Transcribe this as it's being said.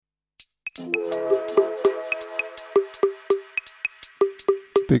Big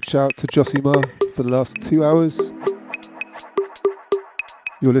shout to Josimar for the last 2 hours.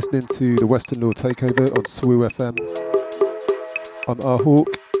 You're listening to the Western Law Takeover on Swoo FM. I'm R-Hawk.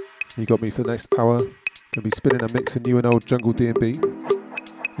 You got me for the next hour. Gonna be spinning a mix of new and old jungle D&B.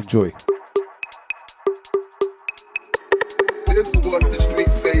 Enjoy. This is what the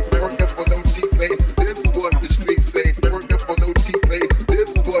streets say, working for no cheap pay. This is what the streets say, working for no cheap pay.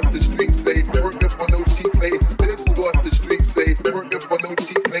 This is what the streets say, working for no cheap pay. This is what the streets say, working for no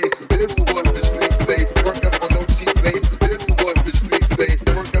cheap pay. This is what the streets say, working for no cheap pay. This is what the streets say,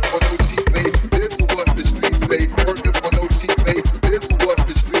 working for no cheap pay. This is what the streets say, working for no cheap pay. This is what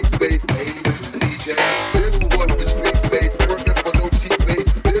the streets say, hey, Mr. DJ. This is what the streets say, working for no cheap pay.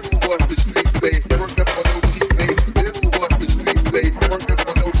 This is what the streets say, working for no cheap pay. This is what the streets say, working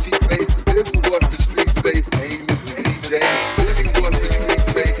for no cheap pay. This is what the streets say, hey, Mr. DJ. This is what the streets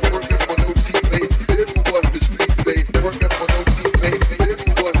say, working for no cheap pay. This is what the streets say, working for no cheap pay. This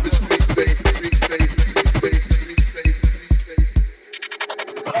is what the streets say, streets say, streets say, streets say, streets say.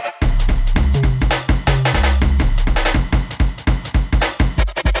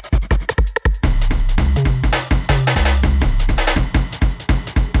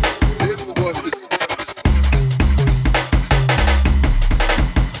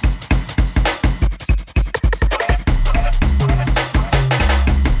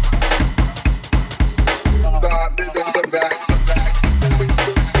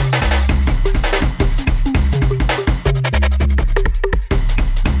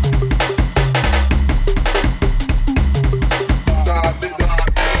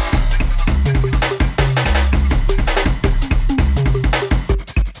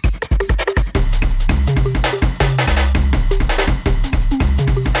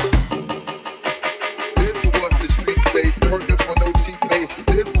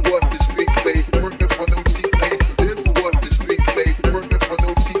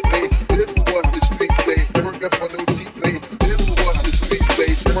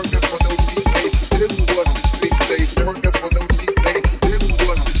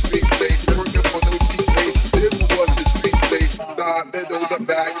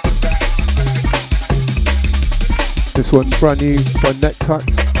 This one's brand new by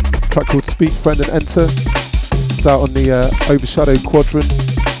Nectax, track called Speak, Friend and Enter. It's out on the Overshadow Quadrant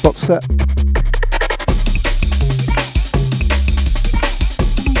box set.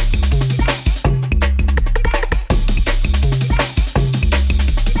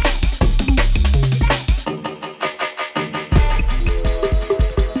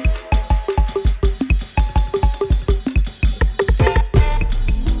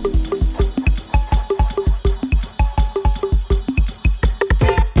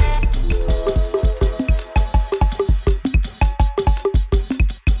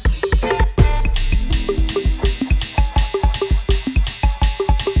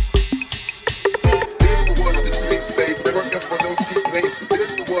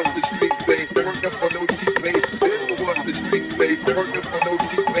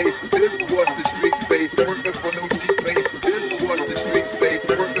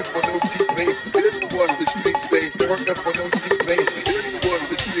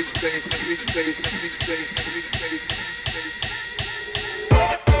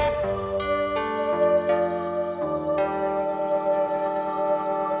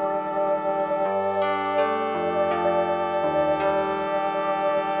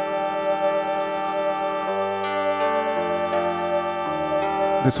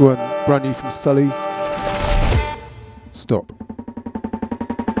 This one, brand new from Sully. Stop.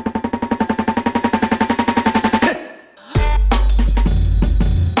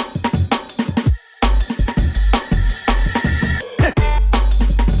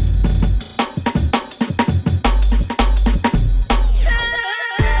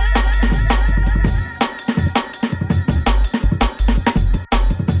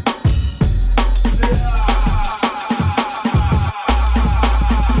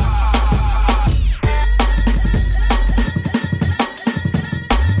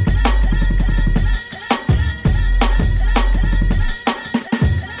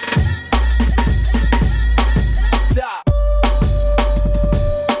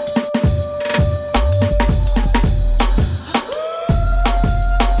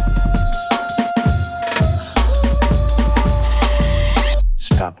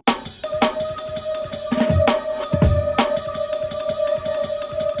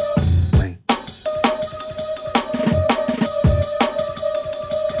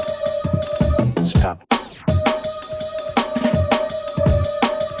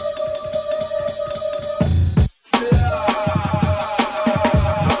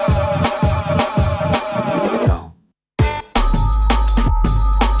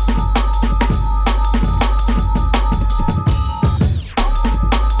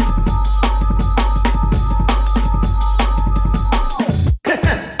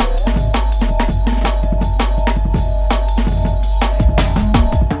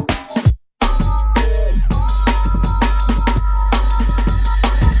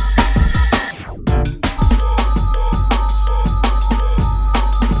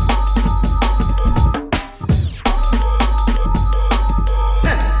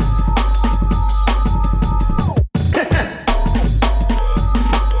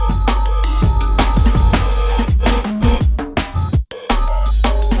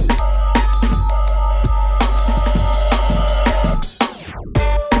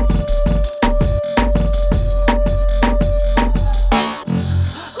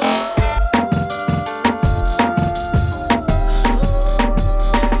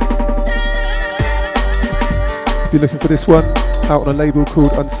 If you're looking for this one, out on a label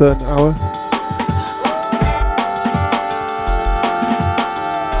called Uncertain Hour.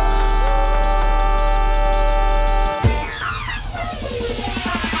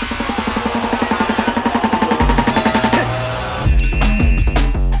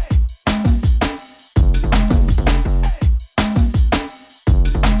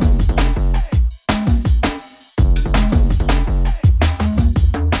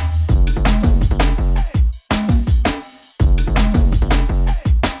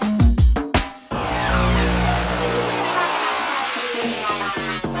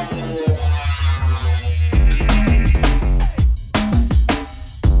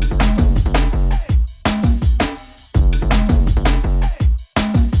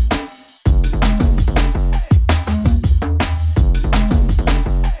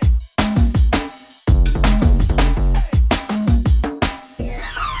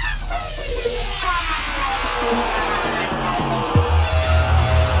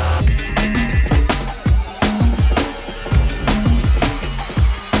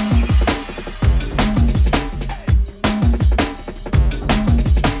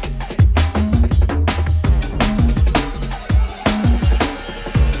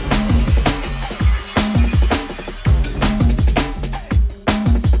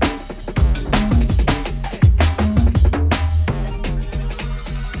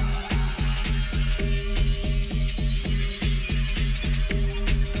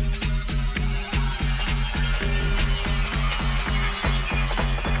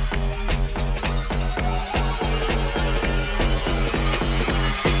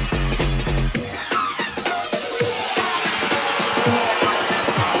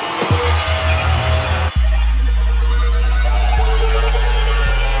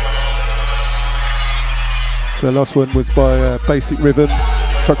 So the last one was by Basic Rhythm,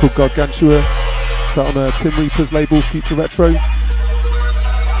 a track called Gargantua. It's out on a Tim Reaper's label, Future Retro.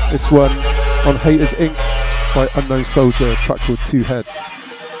 This one on Haters Inc. by Unknown Soldier, a track called Two Heads.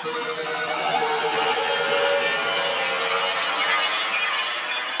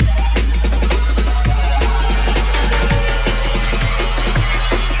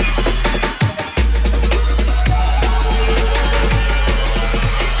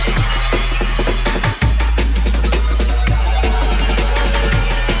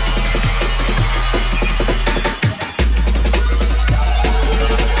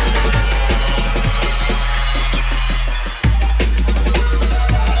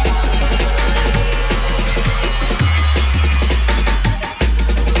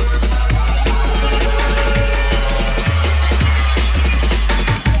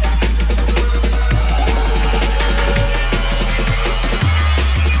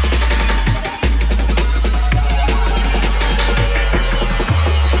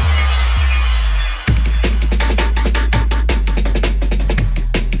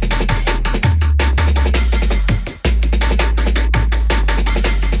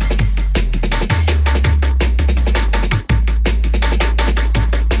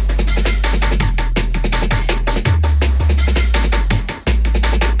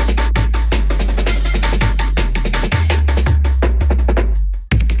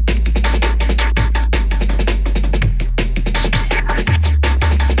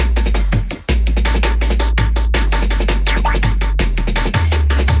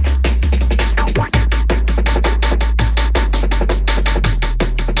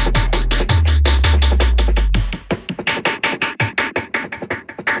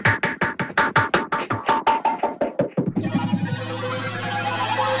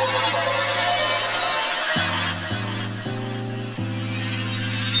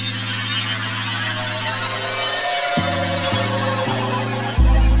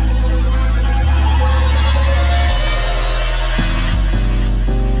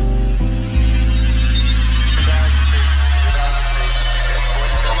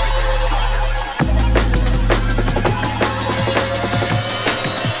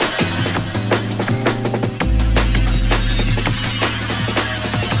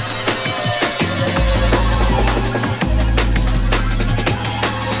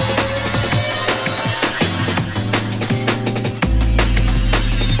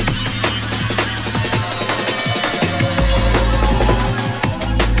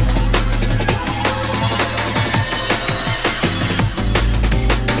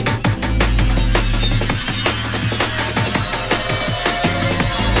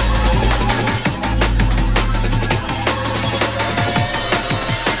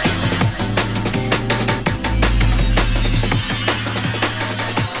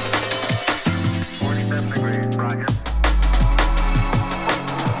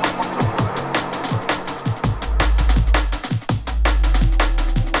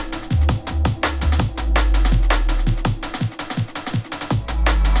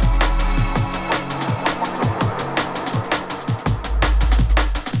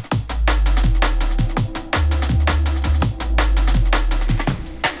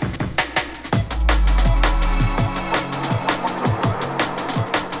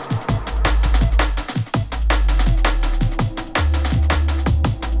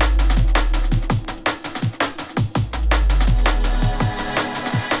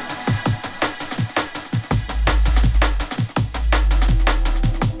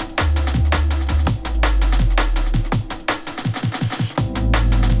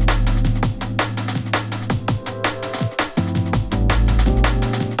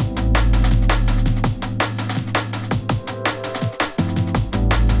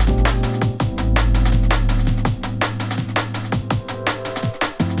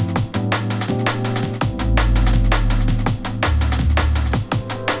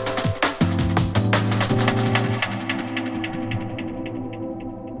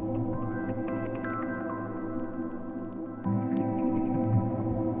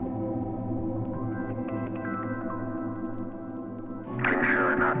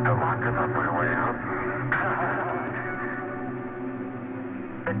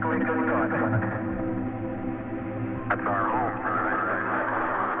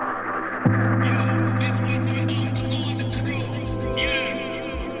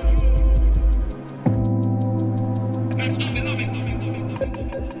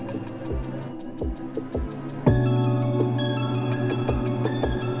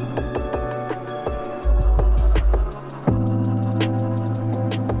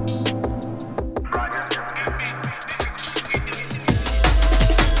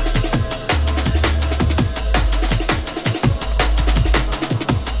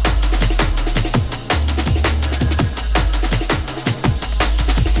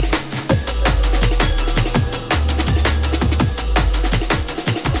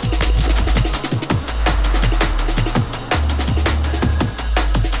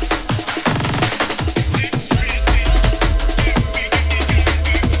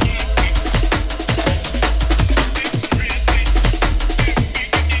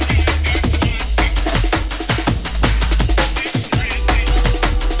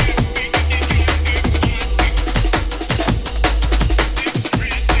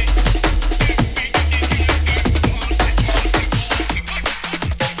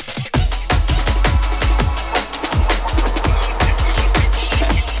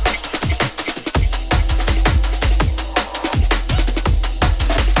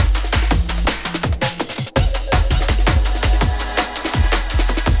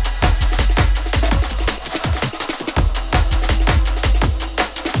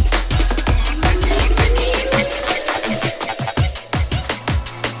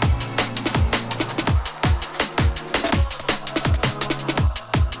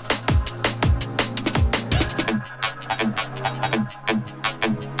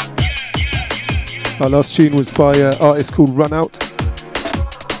 Our last tune was by an artist called Runout,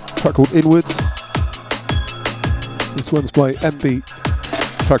 track called Inwards. This one's by M-Beat,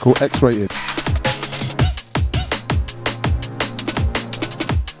 track called X-Rated.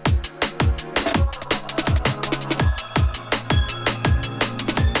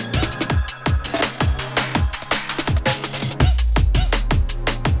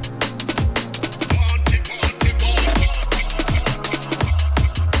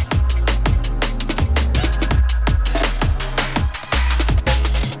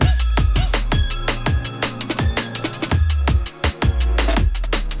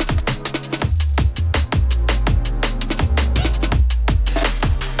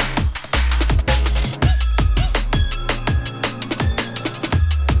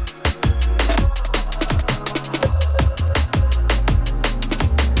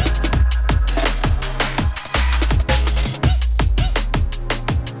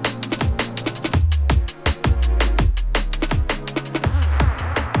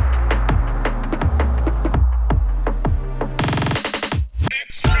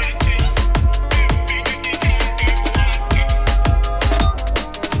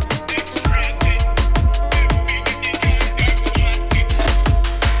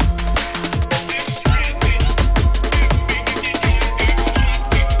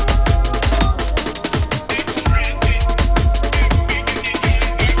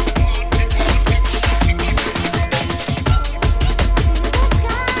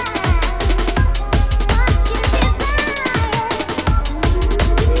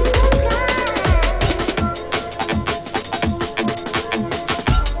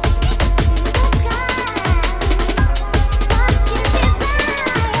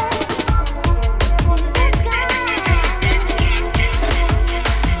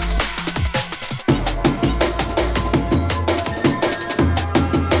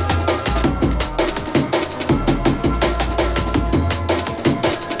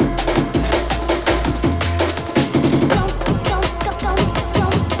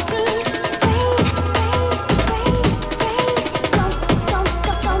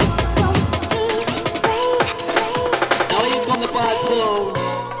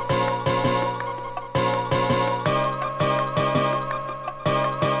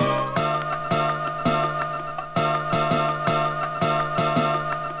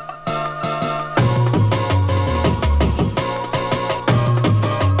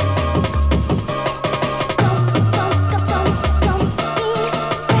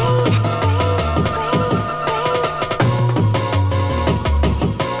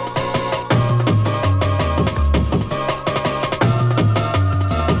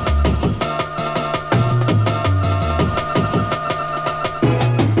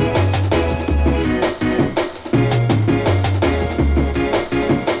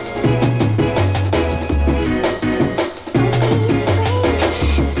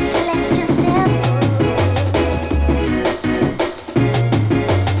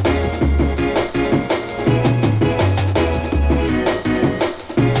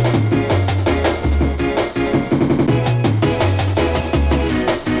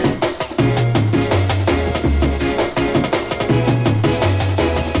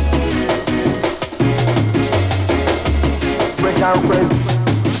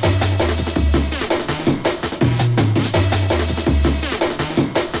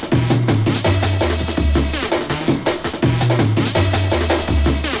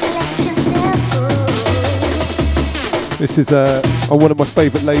 This is on one of my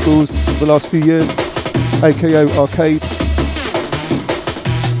favourite labels for the last few years, AKO Arcade,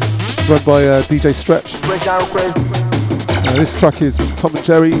 run by DJ Stretch. This track is Tom and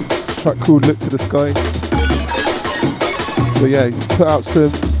Jerry, track called Look to the Sky. But yeah, put out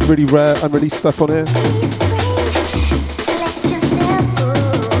some really rare unreleased stuff on here.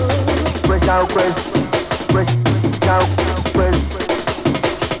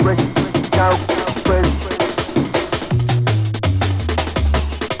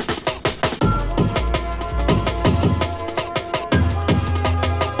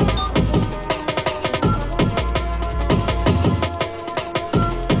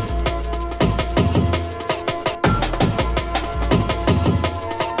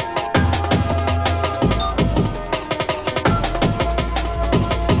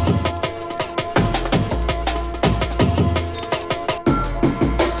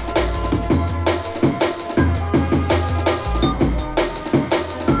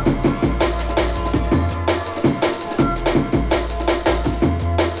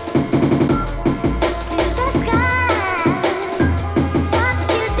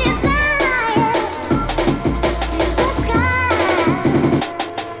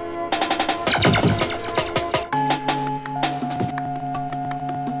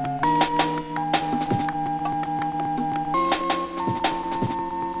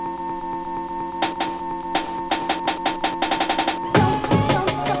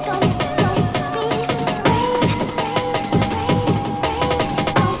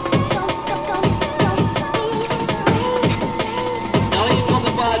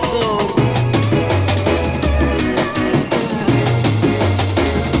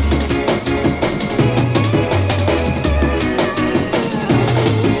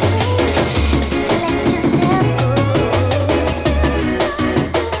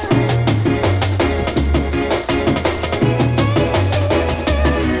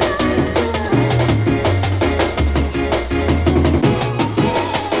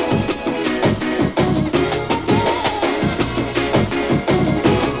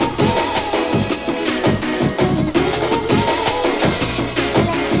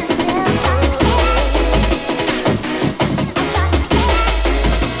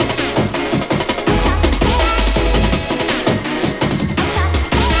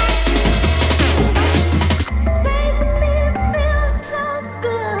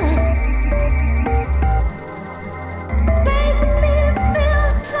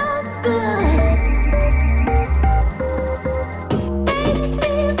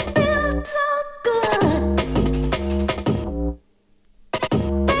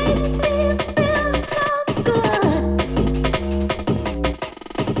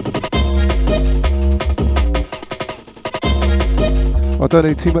 I don't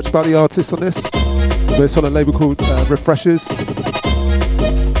know too much about the artist on this, but it's on a label called Refreshers.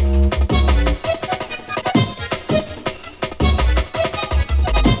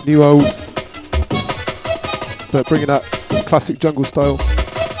 New old, but bringing that classic jungle style.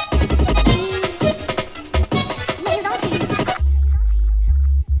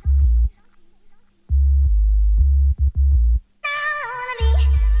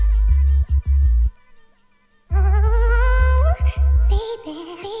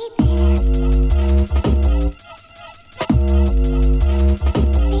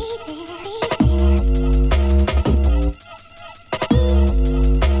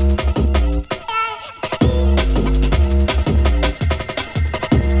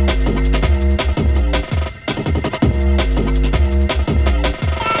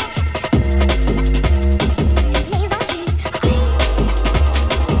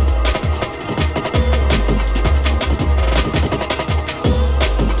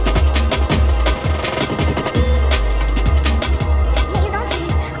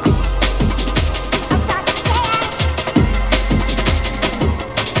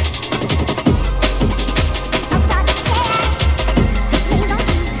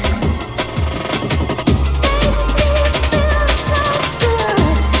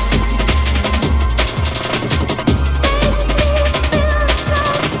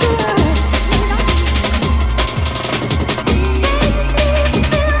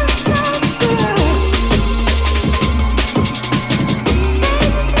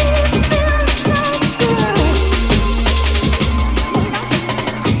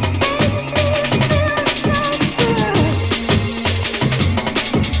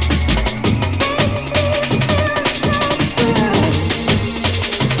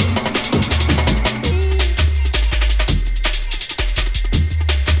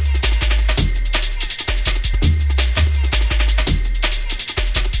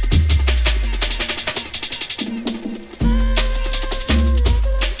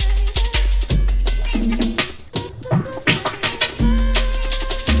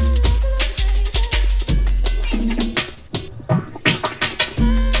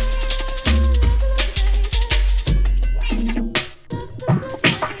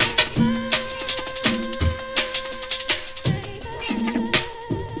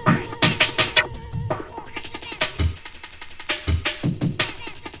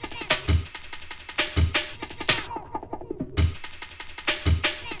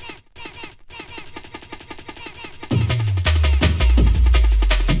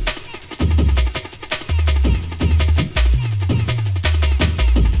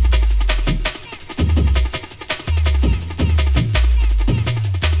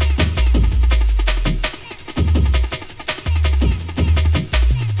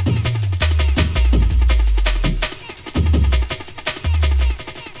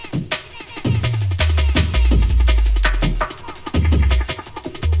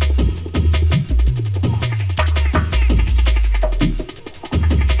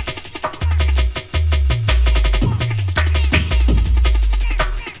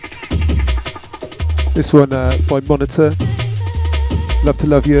 This one by Monita. Love to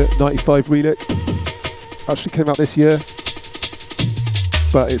Love You, 95 Relick. Actually came out this year,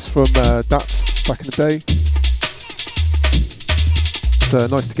 but it's from Dats back in the day. So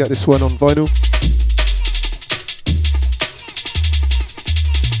nice to get this one on vinyl.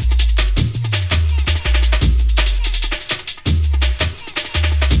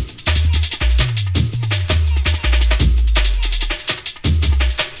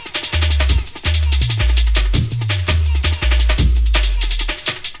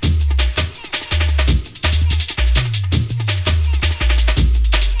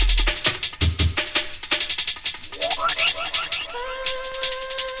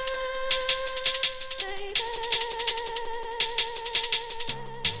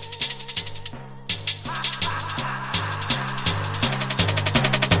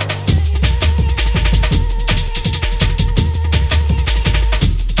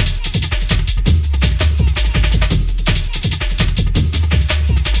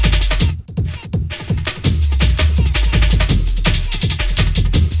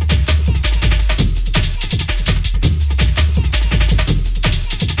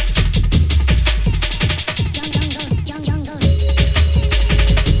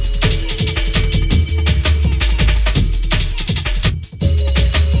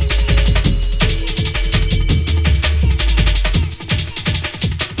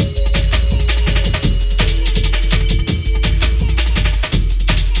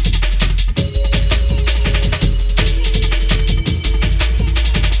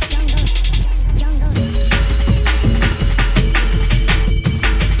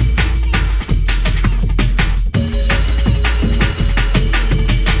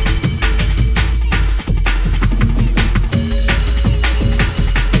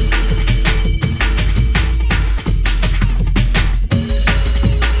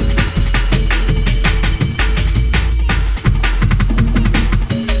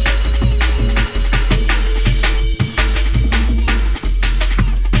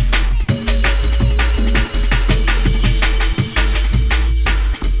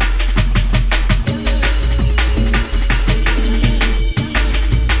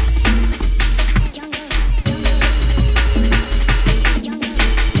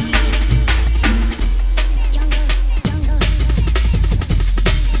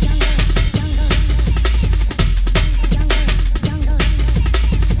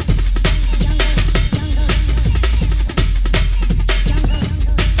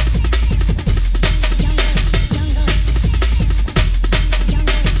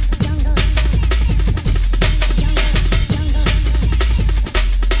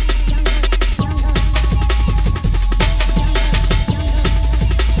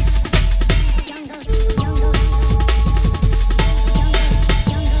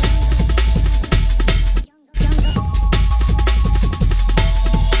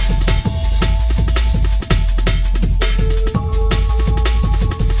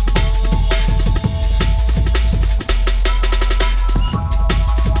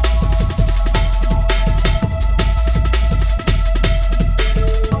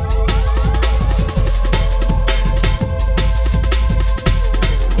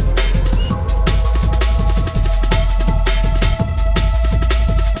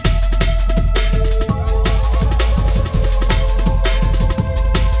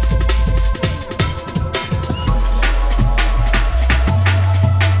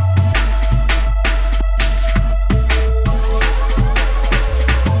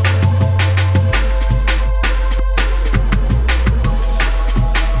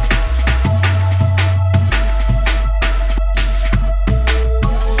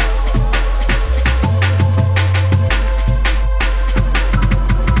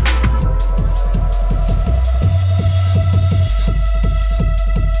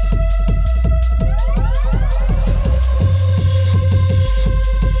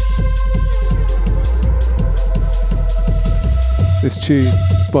 This tune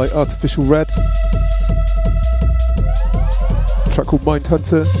is by Artificial Red. A track called Mind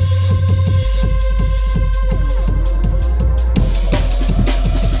Hunter.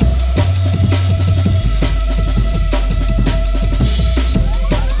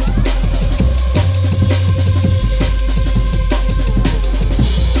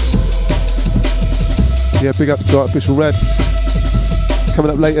 Yeah, big ups to Artificial Red.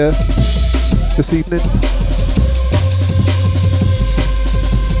 Coming up later this evening.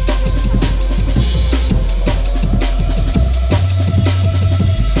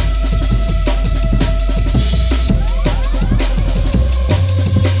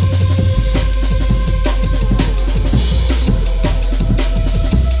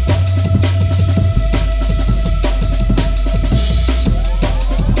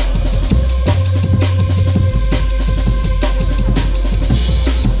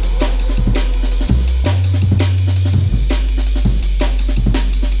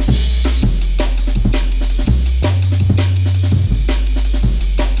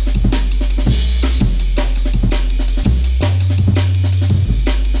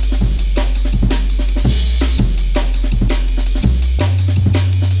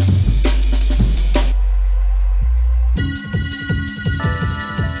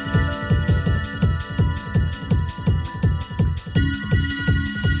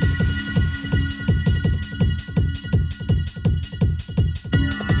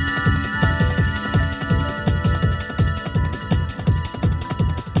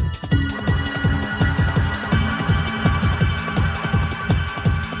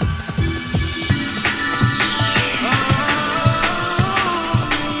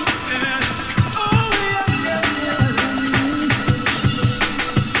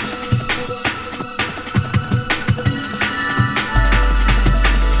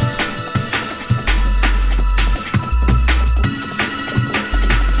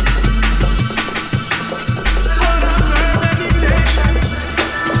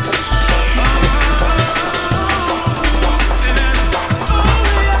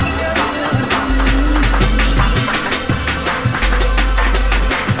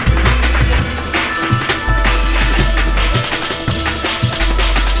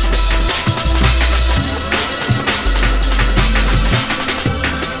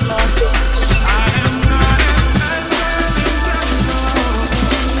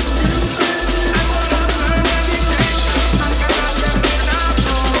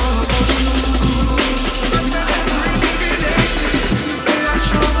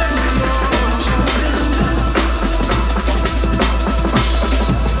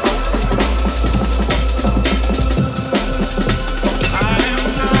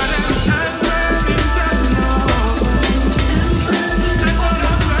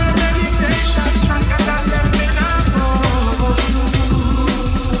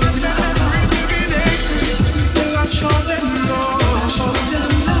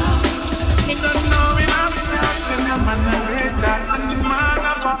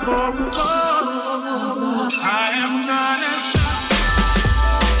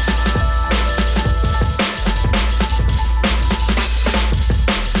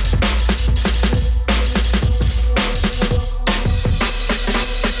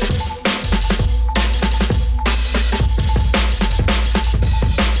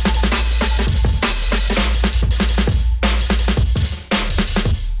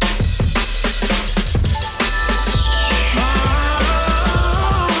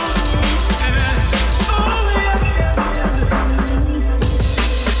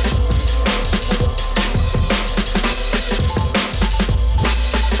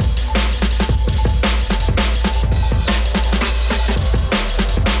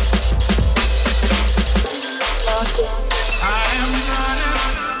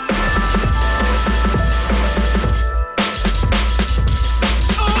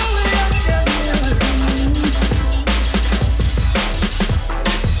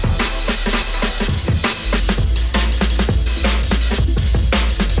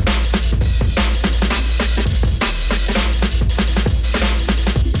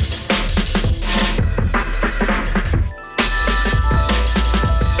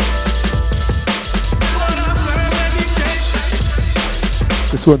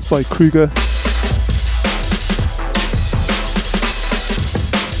 This one's by Krugah.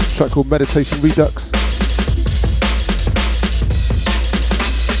 Track called Meditation Redux.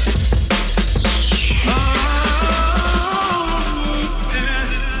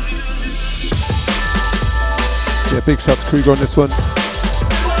 Yeah, big shout to Krugah on this one.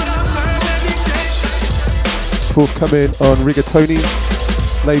 Forthcoming on Rigatoni,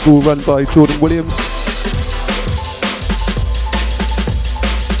 label run by Jordan Williams.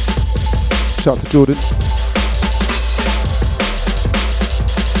 Shout out to Jordan.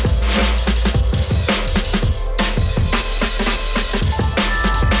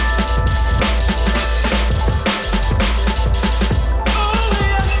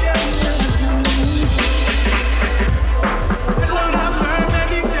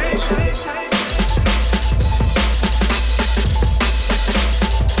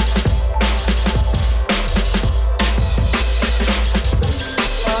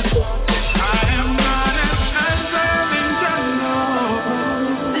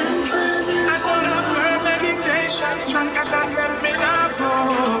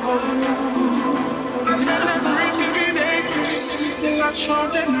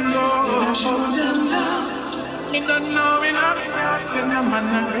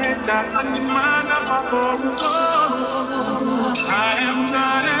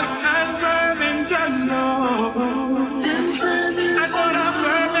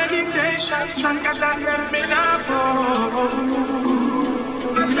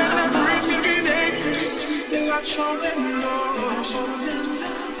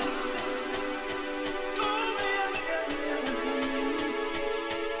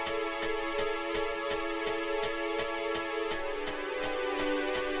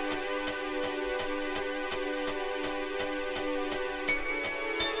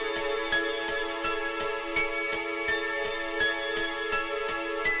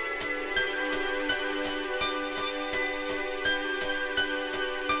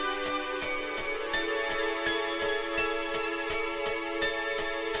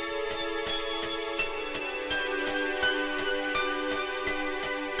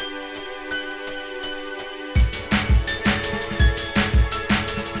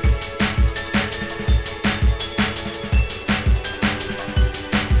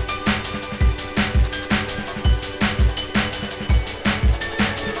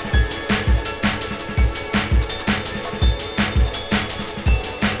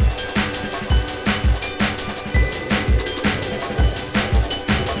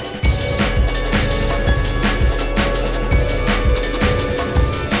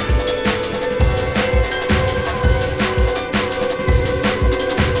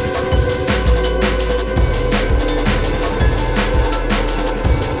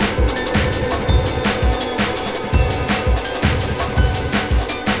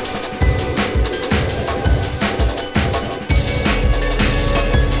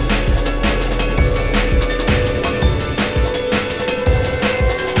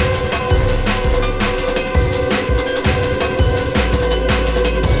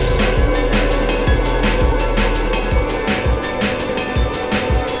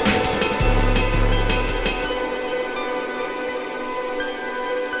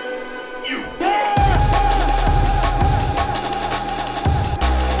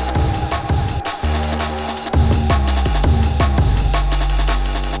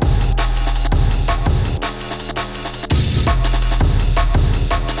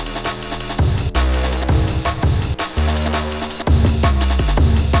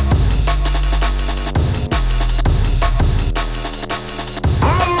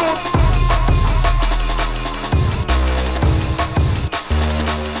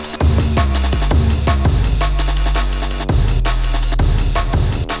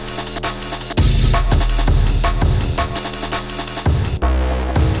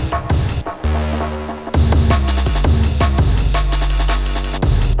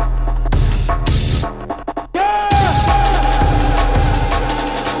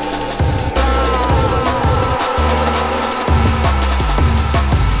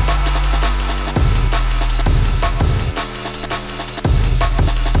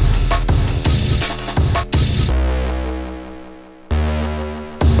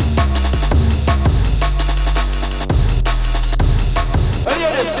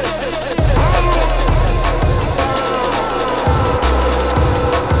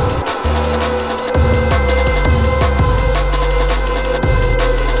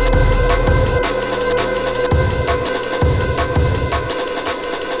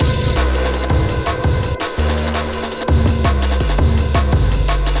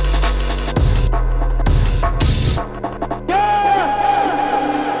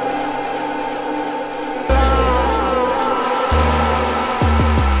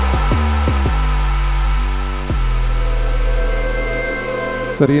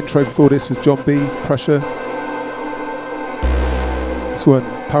 So the intro before this was John B, Pressure. This one,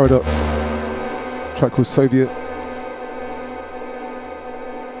 Paradox, track called Soviet.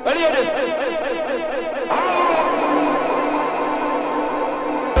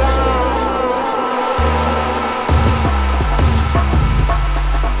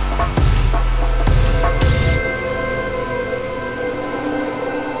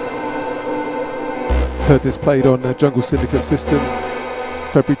 Heard this played on the Jungle Syndicate system,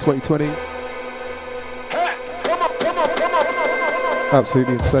 February 2020.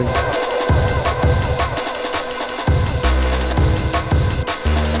 Absolutely insane.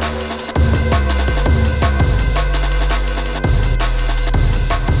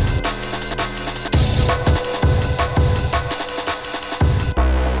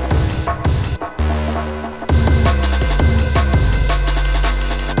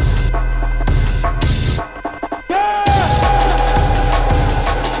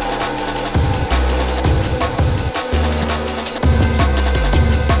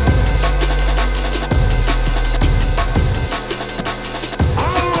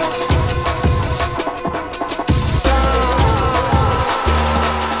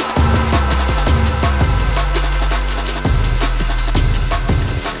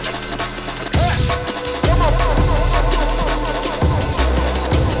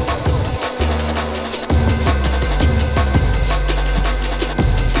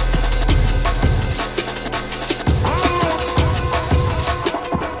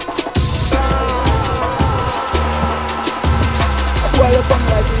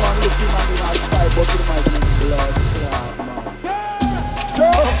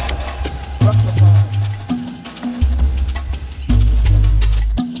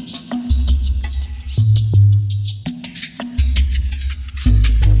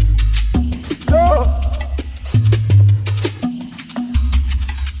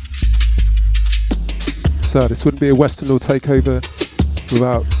 So this wouldn't be a Western Law takeover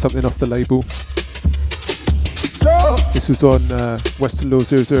without something off the label. This was on Western Law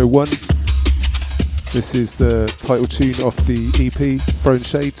 001. This is the title tune off the EP, Throwing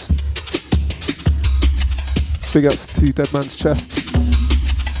Shades. Big ups to Dead Man's Chest.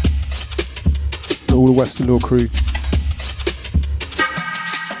 And all the Western Law crew.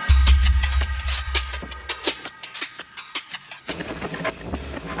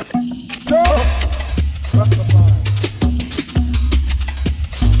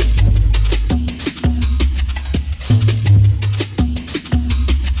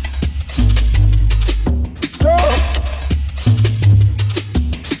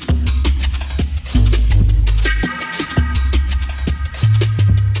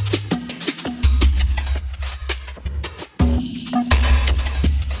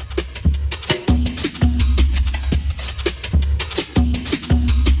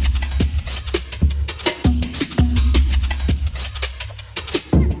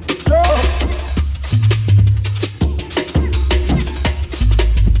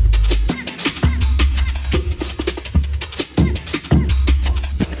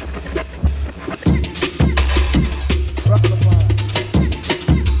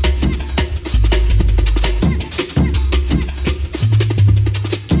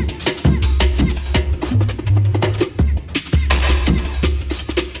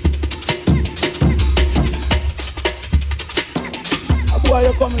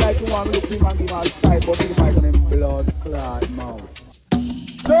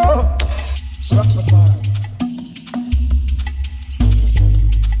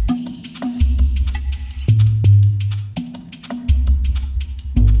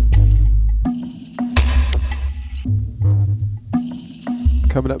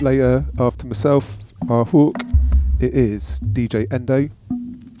 Coming up later after myself, our hawk, it is DJ Endo,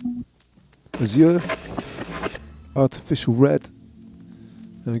 Azure, Artificial Red,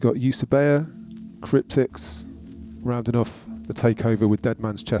 and we've got Eusebia, Cryptics, rounding off the takeover with Dead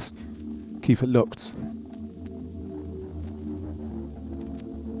Man's Chest. Keep it locked.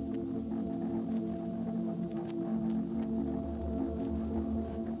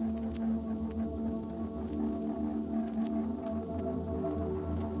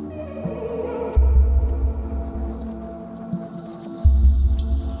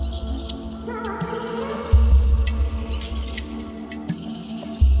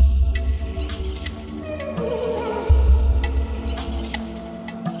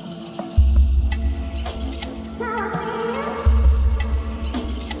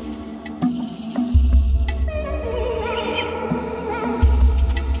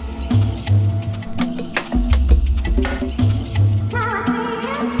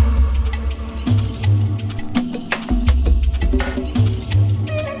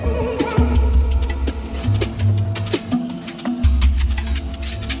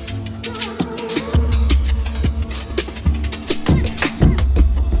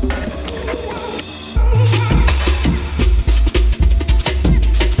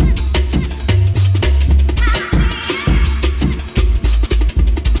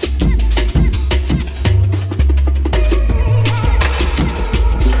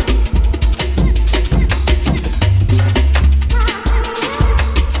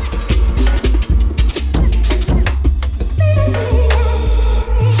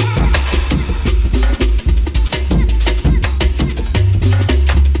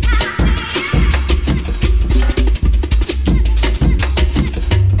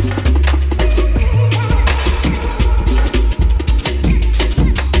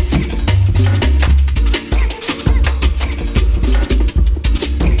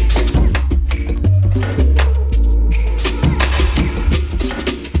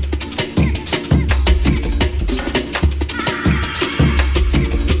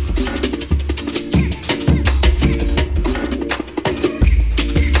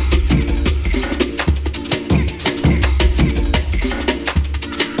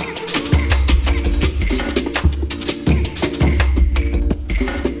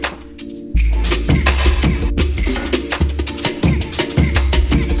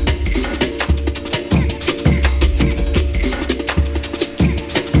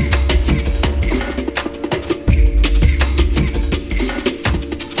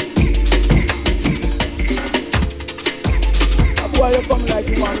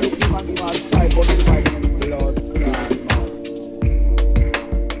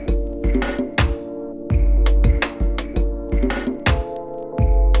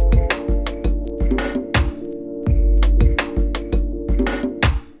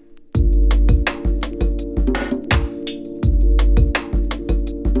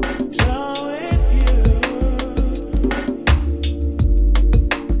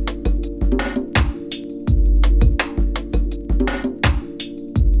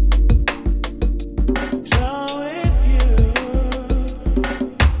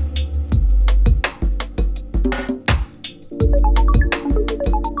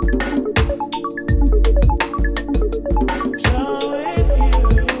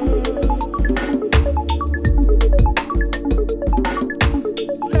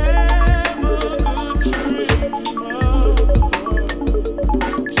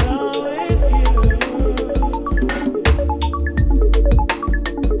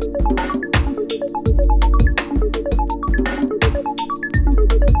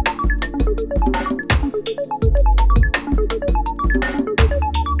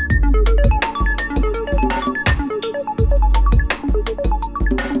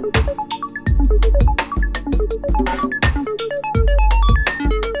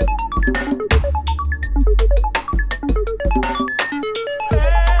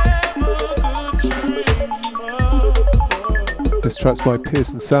 Track's by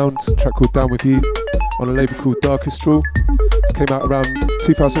Pearson Sound, a track called Down With You on a label called Darkestral. This came out around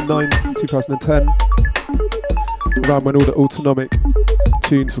 2009, 2010, around when all the autonomic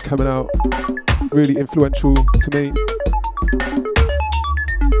tunes were coming out. Really influential to me.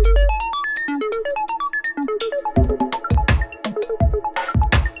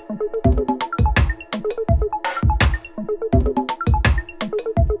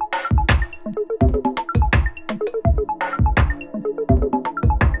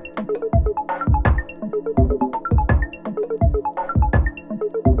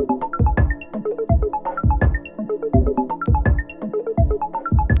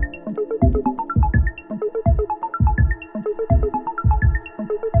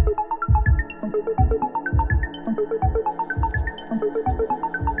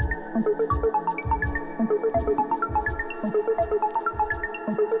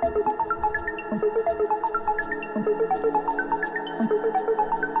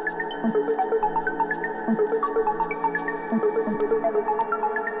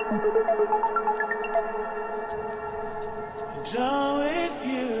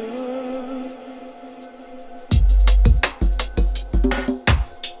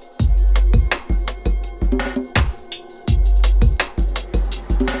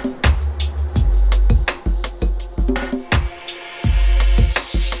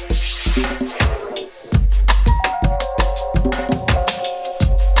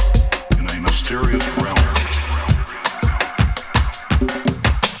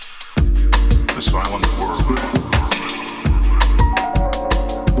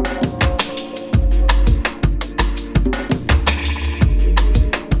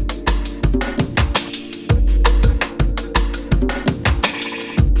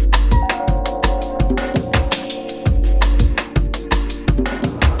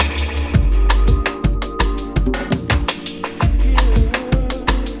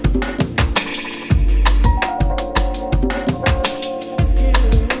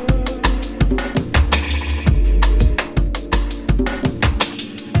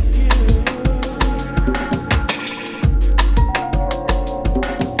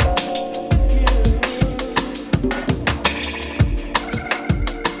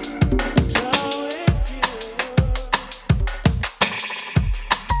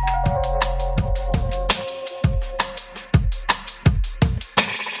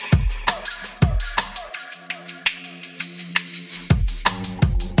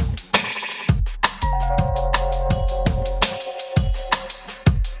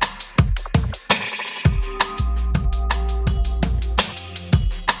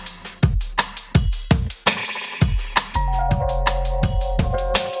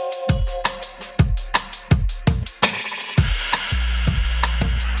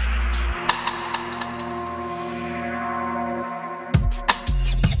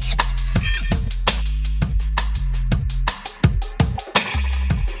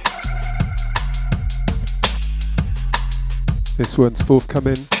 This one's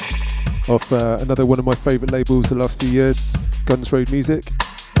forthcoming off another one of my favourite labels the last few years, Guns Road Music,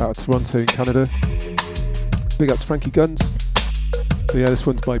 out of Toronto in Canada. Big ups Frankie Guns. So yeah, this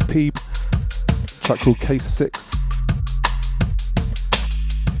one's by Peeb, a track called Case 6.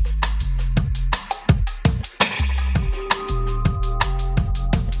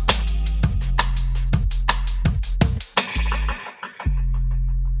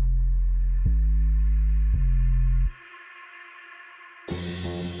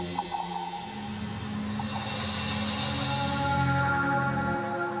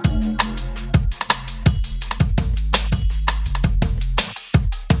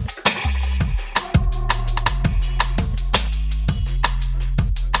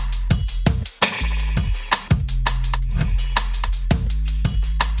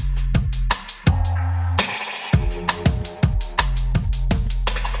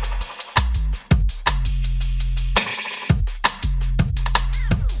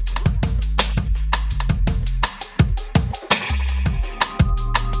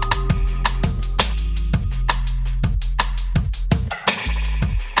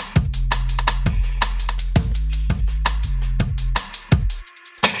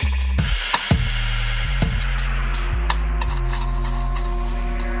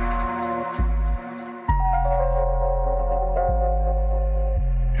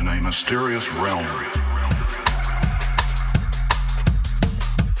 mysterious realm.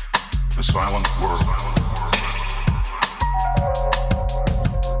 The silent world.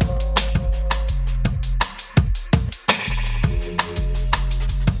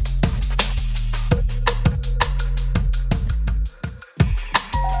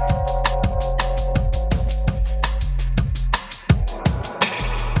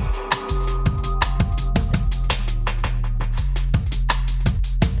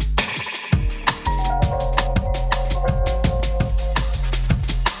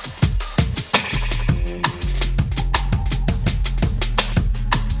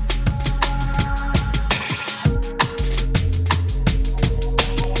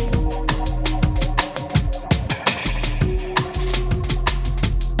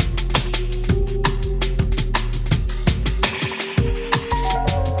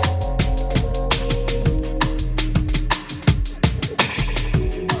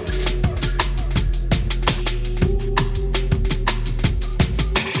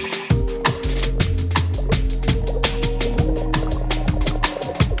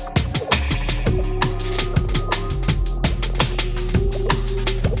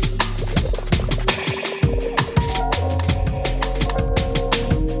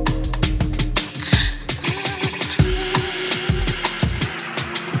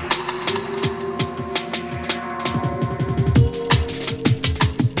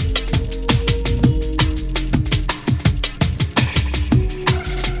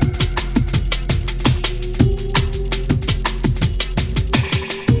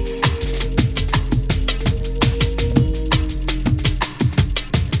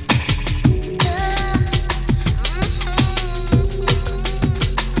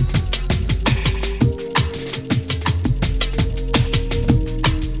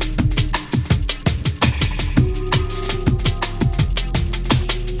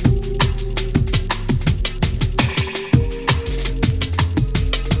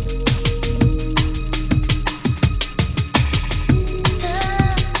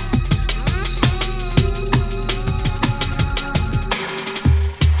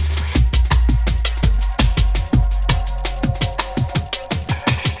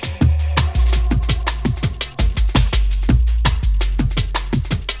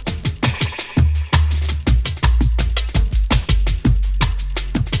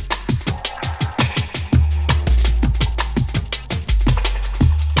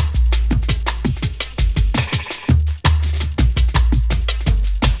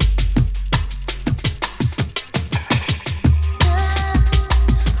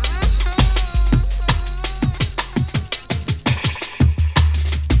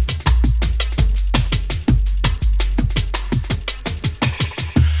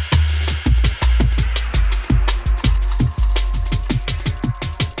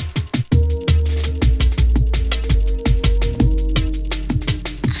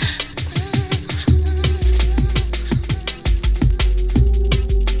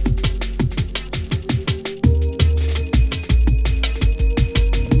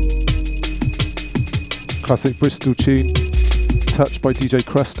 Classic Bristol tune, Touch by DJ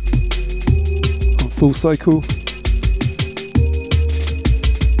Krust on Full Cycle.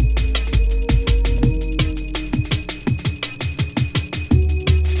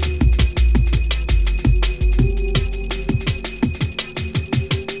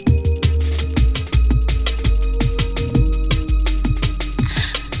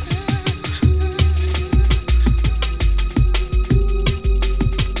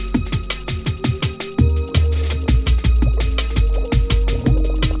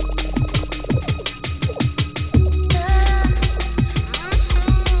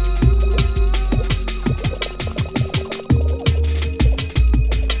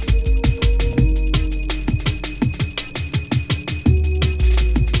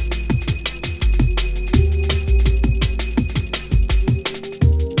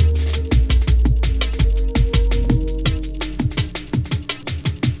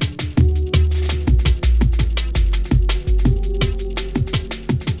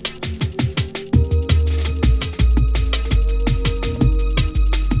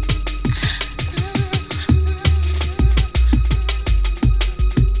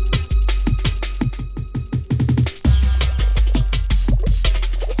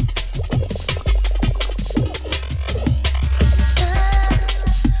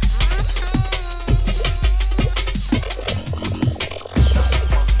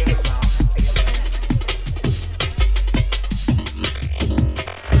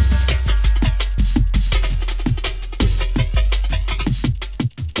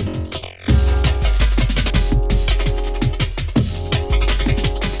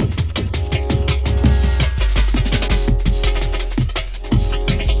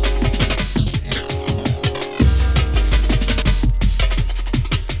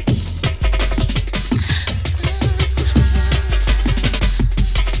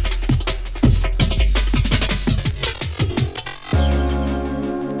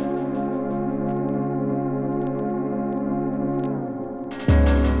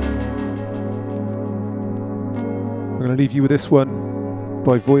 I'm going to leave you with this one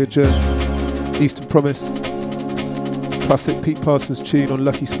by Voyager, Eastern Promise, classic Pete Parsons tune on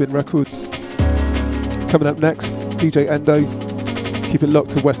Lucky Spin Records. Coming up next, DJ Endo. Keep it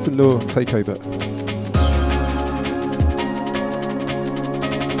locked to Western Law Takeover.